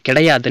குற்றவாளி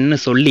கிடையாதுன்னு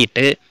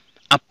சொல்லிட்டு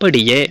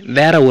அப்படியே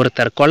வேற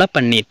ஒருத்தர் கொலை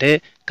பண்ணிட்டு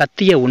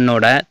கத்திய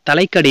உன்னோட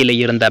தலைக்கடியில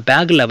இருந்த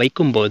பேக்ல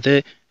வைக்கும்போது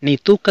நீ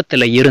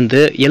தூக்கத்துல இருந்து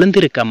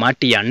எழுந்திருக்க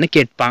மாட்டியான்னு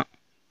கேட்பான்.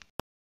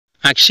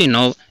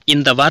 அக்ஷினோவ்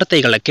இந்த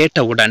வார்த்தைகளை கேட்ட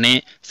உடனே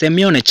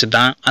செமியோனிச்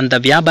தான் அந்த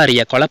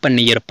வியாபாரிய கொலை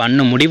பண்ணி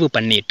இருப்பான்னு முடிவு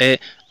பண்ணிட்டு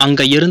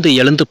அங்க இருந்து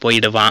எழுந்து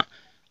போயிடுவான்.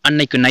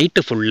 அன்னைக்கு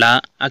நைட்டு ஃபுல்லா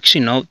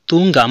அக்ஷினோவ்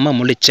தூங்காம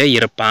முழிச்சே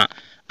இருப்பான்.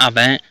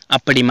 அவன்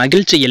அப்படி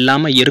மகிழ்ச்சி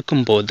இல்லாம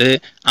இருக்கும்போது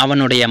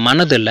அவனுடைய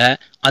மனதுல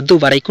அது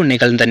வரைக்கும்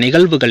நிகழ்ந்த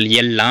நிகழ்வுகள்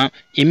எல்லாம்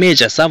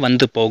இமேஜஸா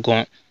வந்து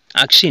போகும்.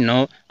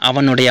 அக்ஷினோவ்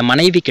அவனுடைய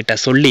மனைவி கிட்ட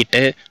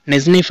சொல்லிட்டு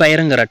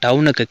நிஸ்னிஃபயருங்கிற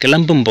டவுனுக்கு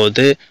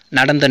கிளம்பும்போது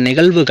நடந்த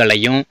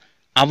நிகழ்வுகளையும்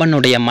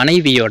அவனுடைய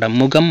மனைவியோட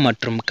முகம்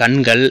மற்றும்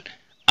கண்கள்,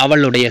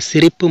 அவளுடைய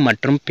சிரிப்பு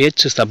மற்றும்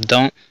பேச்சு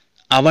சப்தம்,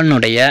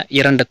 அவனுடைய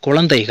 2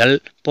 குழந்தைகள்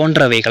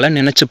போன்றவைகளை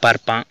நினைச்சு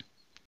பார்ப்பான்.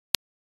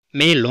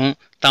 மேலும்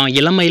தான்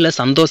இளமையில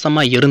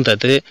சந்தோஷமா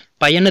இருந்தது,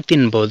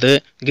 பயணத்தின் போது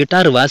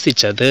கிட்டார்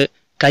வாசிச்சது,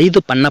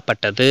 கைது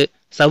பண்ணப்பட்டது,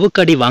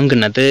 சவுக்கடி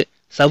வாங்கினது,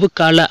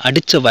 சவுக்கால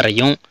அடிச்ச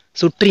வரையும்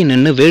சுற்றி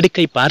நின்று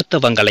வேடிக்கை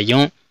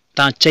பார்த்தவங்களையும்,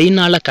 தான்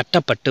செயினால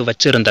கட்டப்பட்டு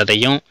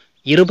வச்சிருந்ததையும்,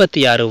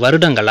 26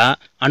 வருடங்களா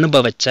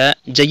அனுபவிச்ச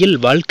ஜெயில்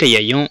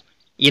வாழ்க்கையையும்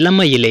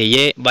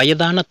இளமையிலேயே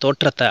வயதான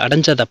தோற்றத்தை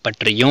அடைஞ்சதை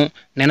பற்றியும்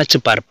நினைச்சு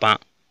பார்ப்பான்.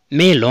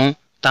 மேலும்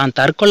தான்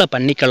தற்கொலை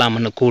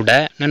பண்ணிக்கலாம்னு கூட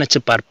நினைச்சு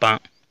பார்ப்பான்.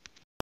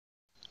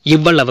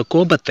 இவ்வளவு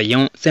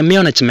கோபத்தையும்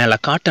செமியோனிச் மேல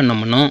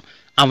காட்டணும்னு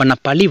அவனை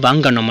பழி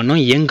வாங்கணும்னு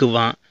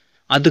ஏங்குவான்.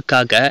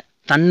 அதுக்காக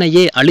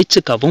தன்னையே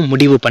அழிச்சுக்கவும்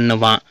முடிவு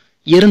பண்ணுவான்.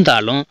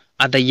 இருந்தாலும்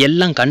அதை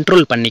எல்லாம்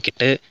கண்ட்ரோல்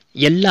பண்ணிக்கிட்டு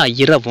எல்லா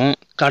இரவும்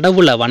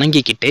கடவுளை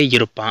வணங்கிக்கிட்டே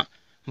இருப்பான்.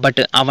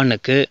 பட்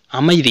அவனுக்கு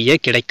அமைதியே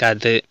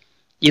கிடைக்காது.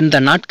 இந்த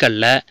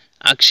நாட்கள்ல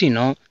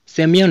அக்ஷினோ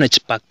செமியோனிச்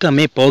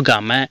பக்கமே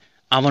போகாம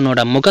அவனோட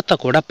முகத்தை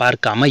கூட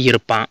பார்க்காம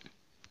இருப்பான்.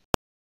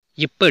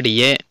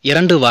 இப்படியே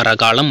 2 வார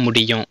காலம்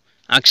முடியும்.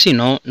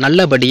 அக்ஷினோ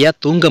நல்லபடியா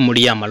தூங்க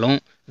முடியாமலும்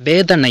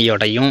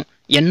வேதனையோடையும்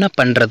என்ன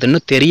பண்றதுன்னு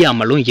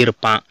தெரியாமலும்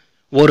இருப்பான்.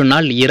 ஒரு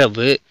நாள்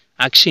இரவு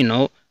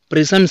அக்ஷினோ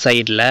பிரிசன்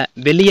சைடில்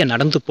வெளியே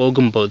நடந்து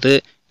போகும்போது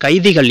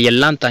கைதிகள்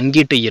எல்லாம்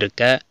தங்கிட்டு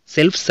இருக்க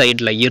செல்ஃப்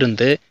சைடில்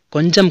இருந்து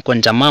கொஞ்சம்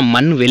கொஞ்சமாக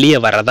மண் வெளியே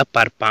வரதை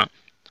பார்ப்பான்.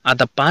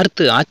 அதை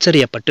பார்த்து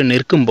ஆச்சரியப்பட்டு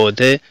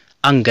நிற்கும்போது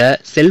அங்கே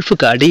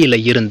செல்ஃபுக்கு அடியில்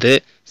இருந்து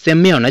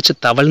செமியோனிச்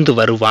தவழ்ந்து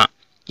வருவான்.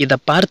 இதை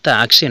பார்த்த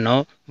அக்ஷினோ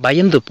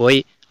பயந்து போய்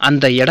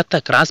அந்த இடத்த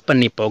கிராஸ்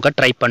பண்ணி போக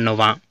ட்ரை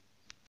பண்ணுவான்.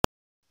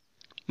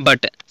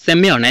 பட்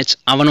செமியோனிச்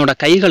அவனோட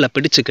கைகளை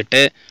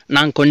பிடிச்சுக்கிட்டு,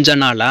 நான் கொஞ்ச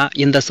நாளா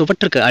இந்த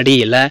சுவற்றுக்கு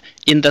அடியில்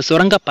இந்த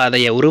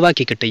சுரங்கப்பாதையை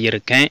உருவாக்கிக்கிட்டு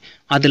இருக்கேன்,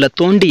 அதில்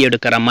தோண்டி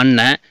எடுக்கிற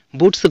மண்ணை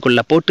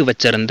பூட்ஸுக்குள்ளே போட்டு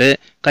வச்சிருந்து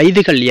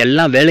கைதிகள்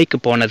எல்லாம் வேலைக்கு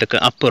போனதுக்கு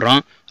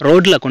அப்புறம்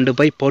ரோட்டில் கொண்டு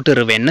போய்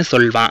போட்டுருவேன்னு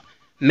சொல்வான்.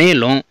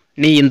 மேலும்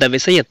நீ இந்த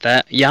விஷயத்த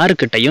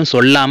யாருக்கிட்டையும்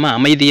சொல்லாமல்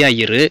அமைதியாக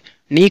இரு,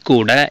 நீ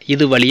கூட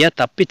இது வழியாக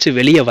தப்பிச்சு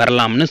வெளியே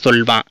வரலாம்னு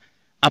சொல்வான்.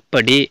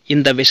 அப்படி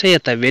இந்த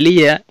விஷயத்தை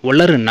வெளியே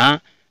உளறுனா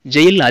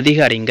ஜெயில்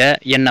அதிகாரிங்க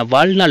என்னை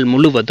வாழ்நாள்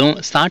முழுவதும்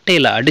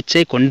சாட்டையில்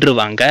அடிச்சே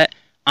கொன்றுவாங்க,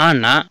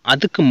 ஆனால்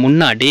அதுக்கு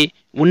முன்னாடி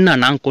உன்னை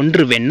நான்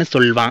கொன்றுவேன்னு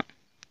சொல்வான்.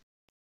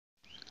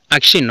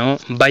 அக்ஷினோ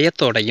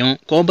பயத்தோடையும்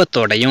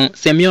கோபத்தோடையும்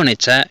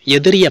செமியோனிச்சை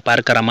எதிரிய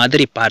பார்க்குற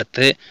மாதிரி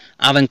பார்த்து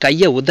அவன்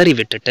கையை உதறி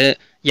விட்டுட்டு,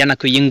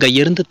 எனக்கு இங்கே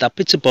இருந்து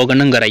தப்பிச்சு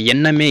போகணுங்கிற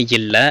எண்ணமே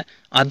இல்லை,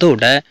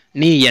 அதோட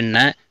நீ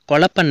என்னை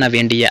கொலை பண்ண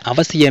வேண்டிய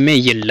அவசியமே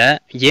இல்லை,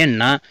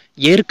 ஏன்னா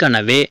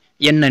ஏற்கனவே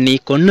என்னை நீ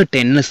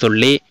கொன்னுட்டேன்னு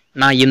சொல்லி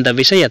நான் இந்த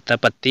விஷயத்தை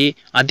பற்றி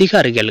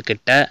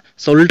அதிகாரிகள்கிட்ட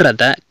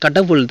சொல்றத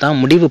கடவுள் தான்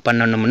முடிவு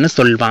பண்ணணும்னு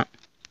சொல்வான்.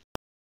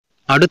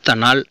 அடுத்த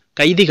நாள்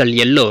கைதிகள்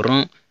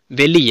எல்லோரும்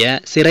வெளியே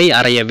சிறை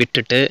அறையை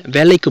விட்டுட்டு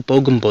வேலைக்கு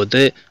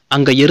போகும்போது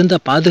அங்கே இருந்த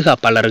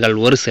பாதுகாப்பாளர்கள்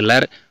ஒரு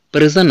சிலர்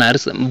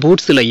பிரிசனர்ஸ்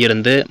பூட்ஸில்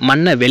இருந்து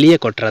மண்ணை வெளியே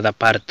கொட்டுறதை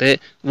பார்த்து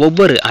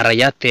ஒவ்வொரு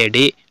அறையாக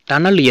தேடி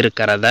டனல்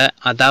இருக்கிறத,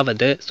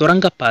 அதாவது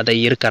சுரங்கப்பாதை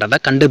இருக்கிறத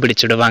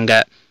கண்டுபிடிச்சிடுவாங்க.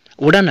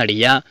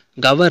 உடனடியாக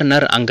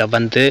கவர்னர் அங்கே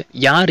வந்து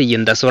யார்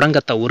இந்த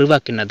சுரங்கத்தை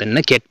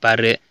உருவாக்கினதுன்னு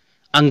கேட்பாரு.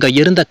 அங்கே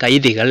இருந்த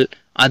கைதிகள்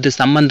அது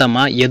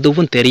சம்பந்தமாக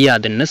எதுவும்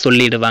தெரியாதுன்னு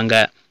சொல்லிடுவாங்க.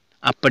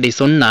 அப்படி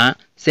சொன்னால்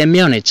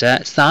செமியோனிச்சை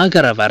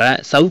சாகர வர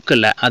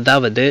சவுக்கில்,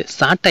 அதாவது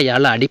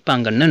சாட்டையால்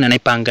அடிப்பாங்கன்னு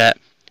நினைப்பாங்க.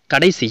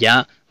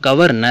 கடைசியாக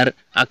கவர்னர்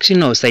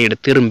அக்ஷினோ சைடு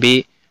திரும்பி,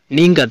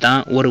 நீங்கள்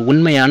தான் ஒரு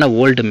உண்மையான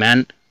ஓல்டு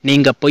மேன்,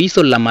 நீங்கள் பொய்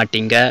சொல்ல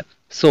மாட்டீங்க,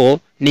 ஸோ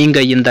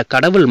நீங்கள் இந்த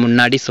கடவுள்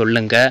முன்னாடி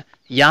சொல்லுங்க,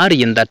 யார்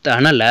இந்த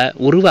டனலை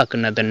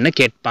உருவாக்குனதுன்னு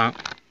கேட்பான்.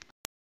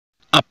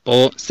 அப்போ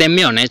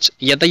செமியோனிச்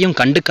எதையும்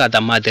கண்டுக்காத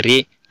மாதிரி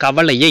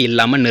கவலையே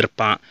இல்லாமல்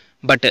நிற்பான்.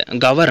 பட்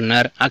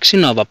கவர்னர்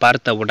அக்ஷினோவை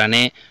பார்த்த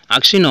உடனே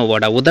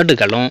அக்ஷினோவோட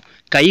உதடுகளும்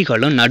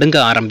கைகளும் நடுங்க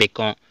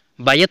ஆரம்பிக்கும்.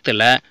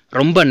 பயத்தில்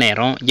ரொம்ப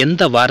நேரம்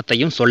எந்த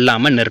வார்த்தையும்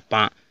சொல்லாமல்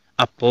நிற்பான்.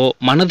 அப்போ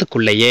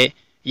மனதுக்குள்ளேயே,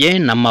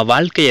 ஏன் நம்ம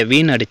வாழ்க்கையை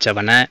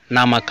வீணடிச்சவனை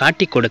நாம்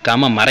காட்டி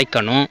கொடுக்காம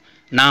மறைக்கணும்,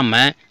 நாம்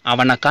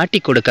அவனை காட்டி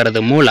கொடுக்கறது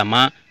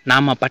மூலமாக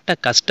நாம் பட்ட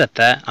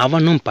கஷ்டத்தை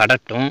அவனும்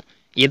படட்டும்,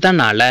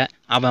 இதனால்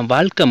அவன்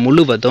வாழ்க்கை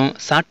முழுவதும்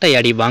சாட்டை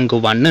அடி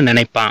வாங்குவான்னு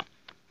நினைப்பான்.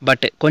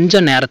 பட்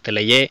கொஞ்ச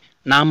நேரத்திலேயே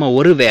நாம்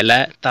ஒருவேளை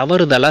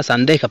தவறுதலாக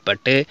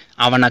சந்தேகப்பட்டு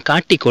அவனை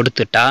காட்டி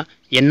கொடுத்துட்டா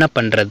என்ன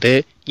பண்ணுறது,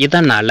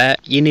 இதனால்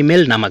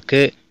இனிமேல்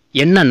நமக்கு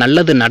என்ன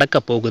நல்லது நடக்க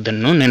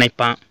போகுதுன்னு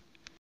நினைப்பான்.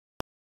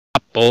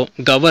 அப்போ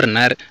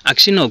கவர்னர்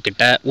அக்ஷினோ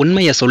கிட்ட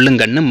உண்மையை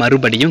சொல்லுங்கன்னு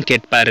மறுபடியும்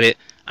கேட்பாரு.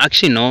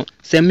 அக்ஷினோ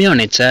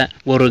செமியோனிச்சை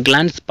ஒரு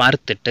கிளான்ஸ்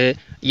பார்த்துட்டு,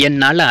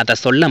 என்னால் அதை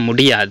சொல்ல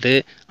முடியாது,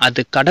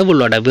 அது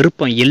கடவுளோட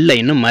விருப்பம்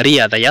இல்லைன்னு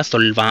மரியாதையாக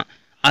சொல்வான்.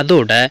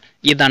 அதோட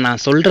இதை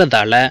நான்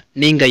சொல்கிறதால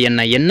நீங்கள்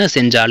என்னை என்ன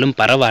செஞ்சாலும்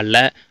பரவாயில்ல,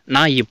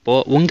 நான் இப்போ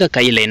உங்கள்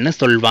கையிலன்னு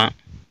சொல்வான்.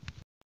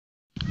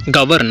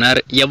 கவர்னர்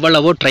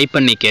எவ்வளவோ ட்ரை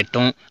பண்ணி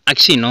கேட்டும்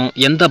அக்ஷினோ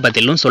எந்த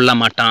பதிலும் சொல்ல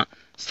மாட்டான்.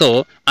 ஸோ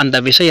அந்த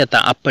விஷயத்தை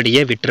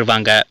அப்படியே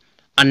விட்டுருவாங்க.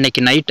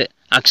 அன்னைக்கு நைட்டு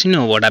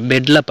அக்ஷினோவோட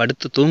பெட்டில்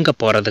படுத்து தூங்க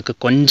போகிறதுக்கு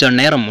கொஞ்சம்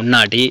நேரம்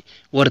முன்னாடி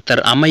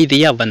ஒருத்தர்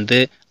அமைதியாக வந்து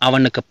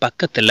அவனுக்கு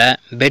பக்கத்தில்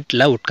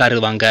பெட்டில்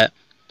உட்காருவாங்க.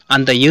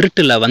 அந்த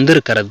இருட்டில்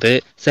வந்திருக்கிறது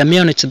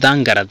செமியோனிச்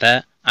தாங்கிறத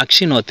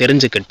அக்ஷினோ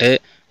தெரிஞ்சுக்கிட்டு,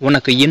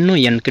 உனக்கு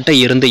இன்னும் என்கிட்ட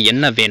இருந்து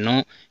என்ன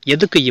வேணும்,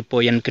 எதுக்கு இப்போ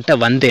என்கிட்ட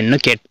வந்தேன்னு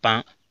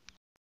கேட்பான்.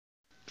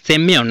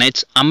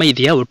 செமியோனிச்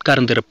அமைதியாக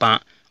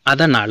உட்கார்ந்துருப்பான்.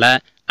 அதனால்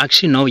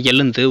அக்ஷினோ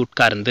எழுந்து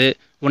உட்கார்ந்து,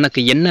 உனக்கு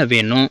என்ன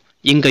வேணும்,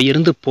 இங்கே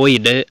இருந்து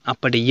போயிடு,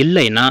 அப்படி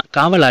இல்லைன்னா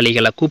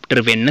காவலாளிகளை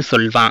கூப்பிட்டுருவேன்னு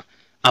சொல்வான்.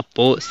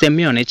 அப்போது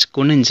செமியோனிச்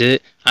குனிஞ்சு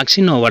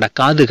அக்ஷினோவோட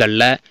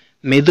காதுகளில்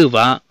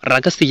மெதுவா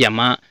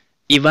ரகசியமா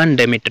இவான்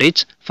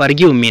டெமிட்ரிச்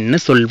ஃபர்கிவ் மீன்னு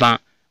சொல்வான்.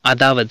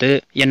 அதாவது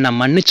என்னை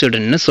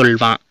மன்னிச்சுடுன்னு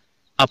சொல்வான்.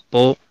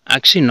 அப்போ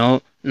அக்ஷினோவ்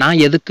நான்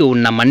எதுக்கு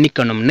உன்னை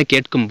மன்னிக்கணும்னு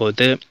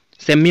கேட்கும்போது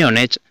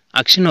செமியோனிச்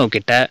அக்ஷினோவ்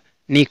கிட்ட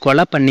நீ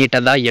கொலை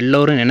பண்ணிட்டதா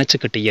எல்லோரும்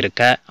நினச்சிக்கிட்டு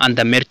இருக்க அந்த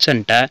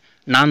மெர்ச்சண்ட்டை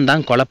நான்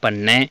தான் கொலை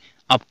பண்ணேன்.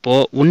 அப்போ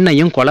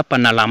உன்னையும் கொலை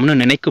பண்ணலாம்னு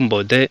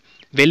நினைக்கும்போது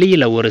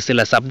வெளியில ஒரு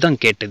சில சப்தம்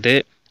கேட்டுது.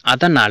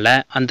 அதனால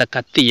அந்த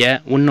கத்திய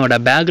உன்னோட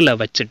பேக்ல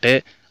வச்சுட்டு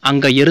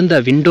அங்க இருந்த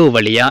விண்டோ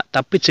வழியா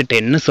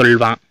தப்பிச்சிட்டேன்னு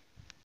சொல்வான்.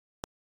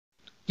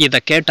 இதை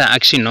கேட்ட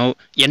அக்ஷினோவ்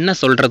என்ன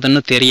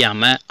சொல்றதுன்னு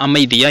தெரியாம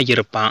அமைதியா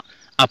இருப்பான்.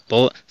 அப்போ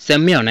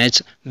செமியோனிச்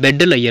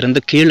பெட்டில் இருந்து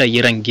கீழே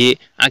இறங்கி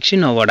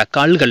அக்ஷினோவோட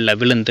கால்களில்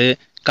விழுந்து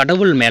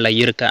கடவுள் மேலே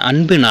இருக்க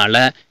அன்பினால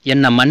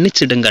என்னை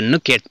மன்னிச்சிடுங்கன்னு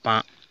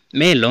கேட்பான்.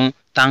 மேலும்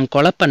தான்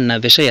கொலை பண்ண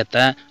விஷயத்த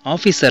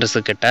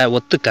ஆஃபீஸர்ஸுக்கிட்ட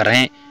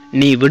ஒத்துக்கிறேன்,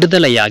 நீ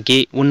விடுதலையாகி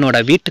உன்னோட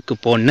வீட்டுக்கு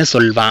போன்னு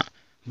சொல்வான்.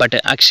 பட்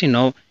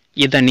அக்ஷினோவ்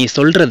இதை நீ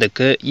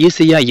சொல்றதுக்கு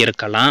ஈஸியாக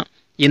இருக்கலாம்.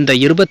 இந்த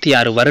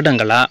 26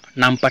 வருடங்களா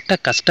நான் பட்ட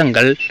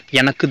கஷ்டங்கள்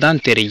எனக்கு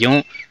தான்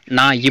தெரியும்.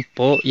 நான்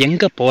இப்போ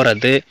எங்கே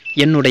போகிறது?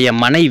 என்னுடைய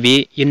மனைவி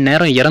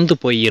இந்நேரம் இறந்து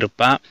போய்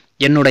இருப்பா.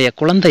 என்னுடைய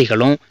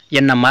குழந்தைகளும்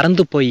என்னை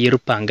மறந்து போய்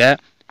இருப்பாங்க.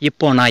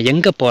 இப்போ நான்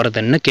எங்கே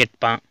போகிறதுன்னு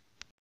கேட்பான்.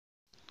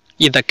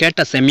 இதை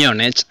கேட்ட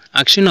செமியோனிச்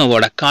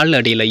அக்ஷினோவோட கால்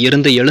அடியில்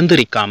இருந்து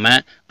எழுந்திருக்காம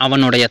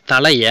அவனுடைய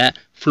தலையை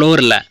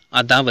ஃப்ளோரில்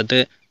அதாவது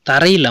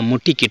தரையில்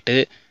முட்டிக்கிட்டு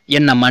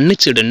என்னை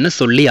மன்னிச்சிடுன்னு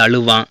சொல்லி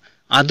அழுவான்.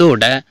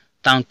 அதோட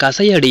தான்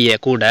கசையடியை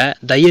கூட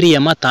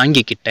தைரியமாக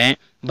தாங்கிக்கிட்டேன்.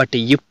 பட்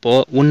இப்போ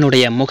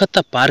உன்னுடைய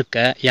முகத்தை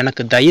பார்க்க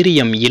எனக்கு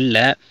தைரியம்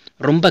இல்லை,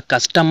 ரொம்ப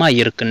கஷ்டமாக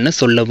இருக்குன்னு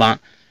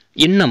சொல்லுவான்.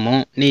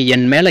 இன்னமும் நீ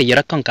என் மேலே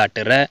இரக்கம்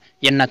காட்டுற,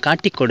 என்னை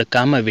காட்டி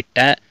கொடுக்காம விட்ட,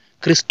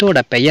 கிறிஸ்டோட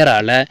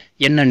பெயரால்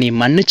என்னை நீ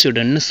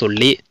மன்னிச்சுடுன்னு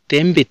சொல்லி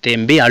தேம்பி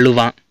தேம்பி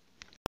அழுவான்.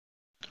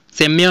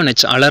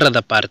 செமியோனிச்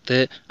அலறதை பார்த்து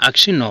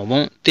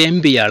அக்ஷினோவும்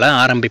தேம்பி அழ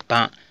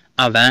ஆரம்பிப்பான்.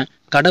 அவன்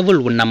கடவுள்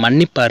உன்னை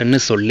மன்னிப்பாருன்னு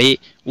சொல்லி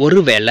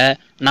ஒருவேளை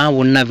நான்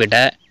உன்னை விட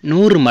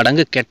 100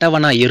 மடங்கு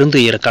கெட்டவனா இருந்து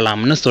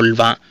இருக்கலாம்னு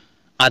சொல்வான்.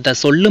 அதை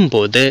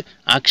சொல்லும்போது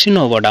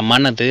அக்ஷினோவோட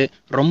மனது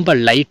ரொம்ப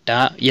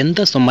லைட்டாக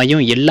எந்த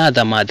சுமையும்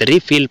இல்லாத மாதிரி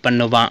ஃபீல்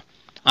பண்ணுவான்.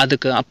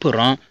 அதுக்கு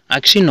அப்புறம்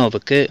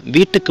அக்ஷினோவுக்கு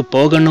வீட்டுக்கு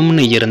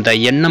போகணும்னு இருந்த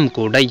எண்ணம்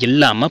கூட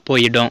இல்லாமல்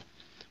போயிடும்.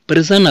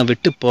 பிரிசனை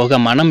விட்டு போக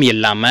மனம்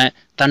இல்லாமல்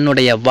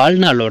தன்னுடைய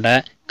வாழ்நாளோட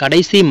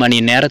கடைசி மணி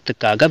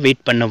நேரத்துக்காக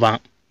வெயிட் பண்ணுவான்.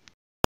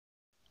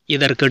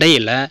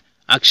 இதற்கிடையில்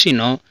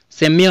அக்ஷினோவ்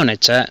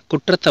செமியோனிச்சை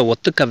குற்றத்தை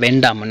ஒத்துக்க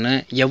வேண்டாம்னு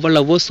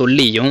எவ்வளவோ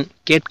சொல்லியும்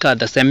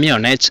கேட்காத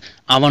செமியோனிச்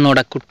அவனோட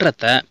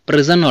குற்றத்தை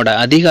பிரிசனோட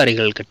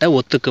அதிகாரிகள்கிட்ட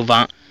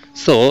ஒத்துக்குவான்.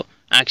 ஸோ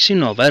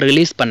அக்ஷினோவை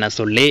ரிலீஸ் பண்ண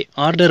சொல்லி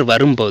ஆர்டர்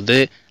வரும்போது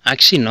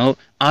அக்ஷினோவ்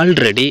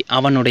ஆல்ரெடி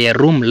அவனுடைய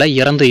ரூமில்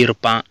இறந்து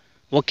இருப்பான்.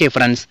 ஓகே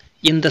ஃப்ரெண்ட்ஸ்,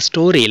 இந்த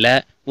ஸ்டோரியில்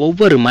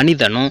ஒவ்வொரு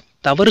மனிதனும்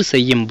தவறு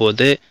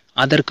செய்யும்போது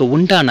அதற்கு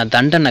உண்டான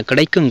தண்டனை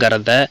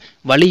கிடைக்குங்கிறத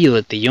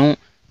வலியுறுத்தியும்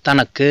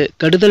தனக்கு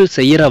கெடுதல்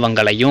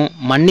செய்கிறவங்களையும்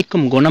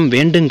மன்னிக்கும் குணம்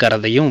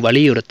வேண்டுங்கிறதையும்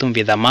வலியுறுத்தும்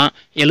விதமாக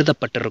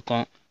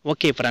எழுதப்பட்டிருக்கும்.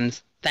 ஓகே ஃப்ரெண்ட்ஸ்,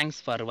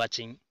 தேங்க்ஸ் ஃபார்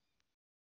வாட்சிங்.